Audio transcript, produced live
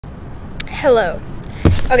Hello.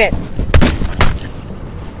 Okay.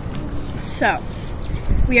 So,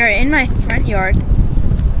 we are in my front yard,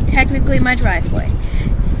 technically my driveway,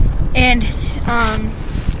 and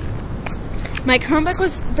my Chromebook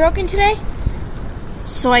was broken today,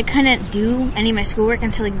 so I couldn't do any of my schoolwork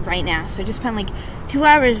until like right now. So I just spent like 2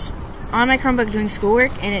 hours on my Chromebook doing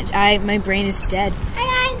schoolwork, and my brain is dead.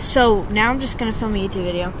 So now I'm just gonna film a YouTube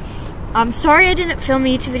video. I'm sorry I didn't film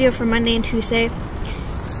a YouTube video for Monday and Tuesday.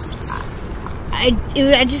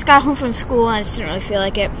 I just got home from school and I just didn't really feel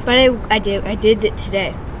like it, but I did it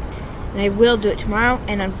today, and I will do it tomorrow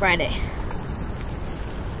and on Friday.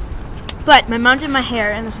 But my mom did my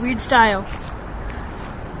hair in this weird style.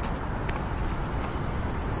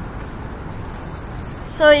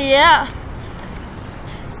 So yeah,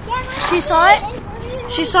 she saw it.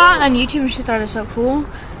 She saw it on YouTube and she thought it was so cool.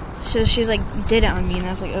 So she's like, did it on me, and I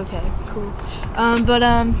was like, okay, cool.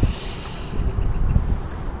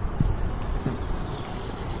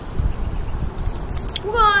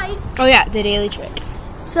 What? Oh yeah, the daily trick.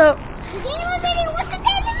 So, What's the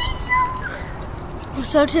daily video?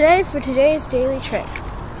 So for today's daily trick,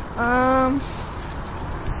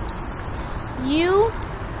 you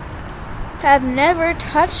have never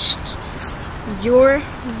touched your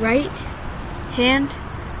right hand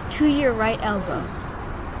to your right elbow.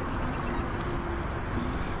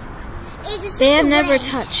 They have never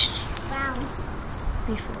touched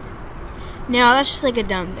before. No, that's just like a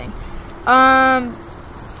dumb thing.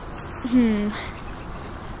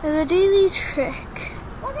 The daily trick.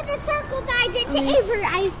 Look at the circles I did to Avery.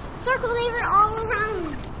 I circled Avery all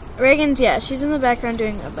around. Reagan's, yeah, she's in the background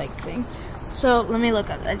doing a bike thing. So let me look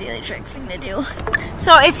up a daily trick thing to do.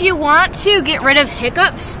 So if you want to get rid of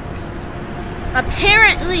hiccups,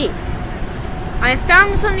 apparently, I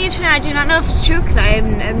found this on the internet. I do not know if it's true because I've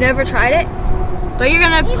never tried it. But you're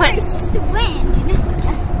gonna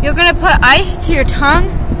put ice to your tongue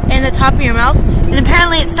and the top of your mouth, and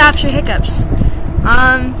apparently it stops your hiccups.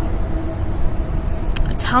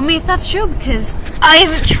 Tell me if that's true because I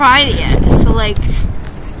haven't tried it yet. So like,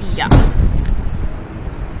 yeah.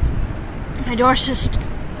 My door's just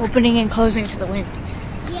opening and closing to the wind.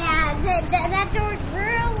 Yeah, that door's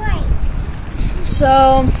real light.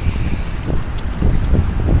 So,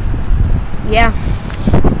 yeah,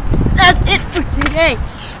 that's it for today.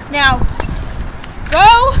 Now,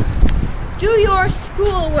 go do your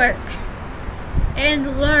schoolwork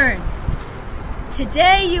and learn.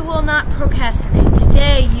 Today you will not procrastinate.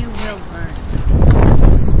 Today you will learn.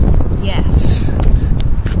 Yes.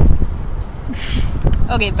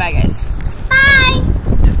 Okay, bye guys. Bye.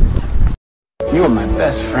 You are my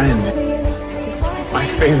best friend. My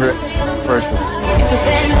favorite person.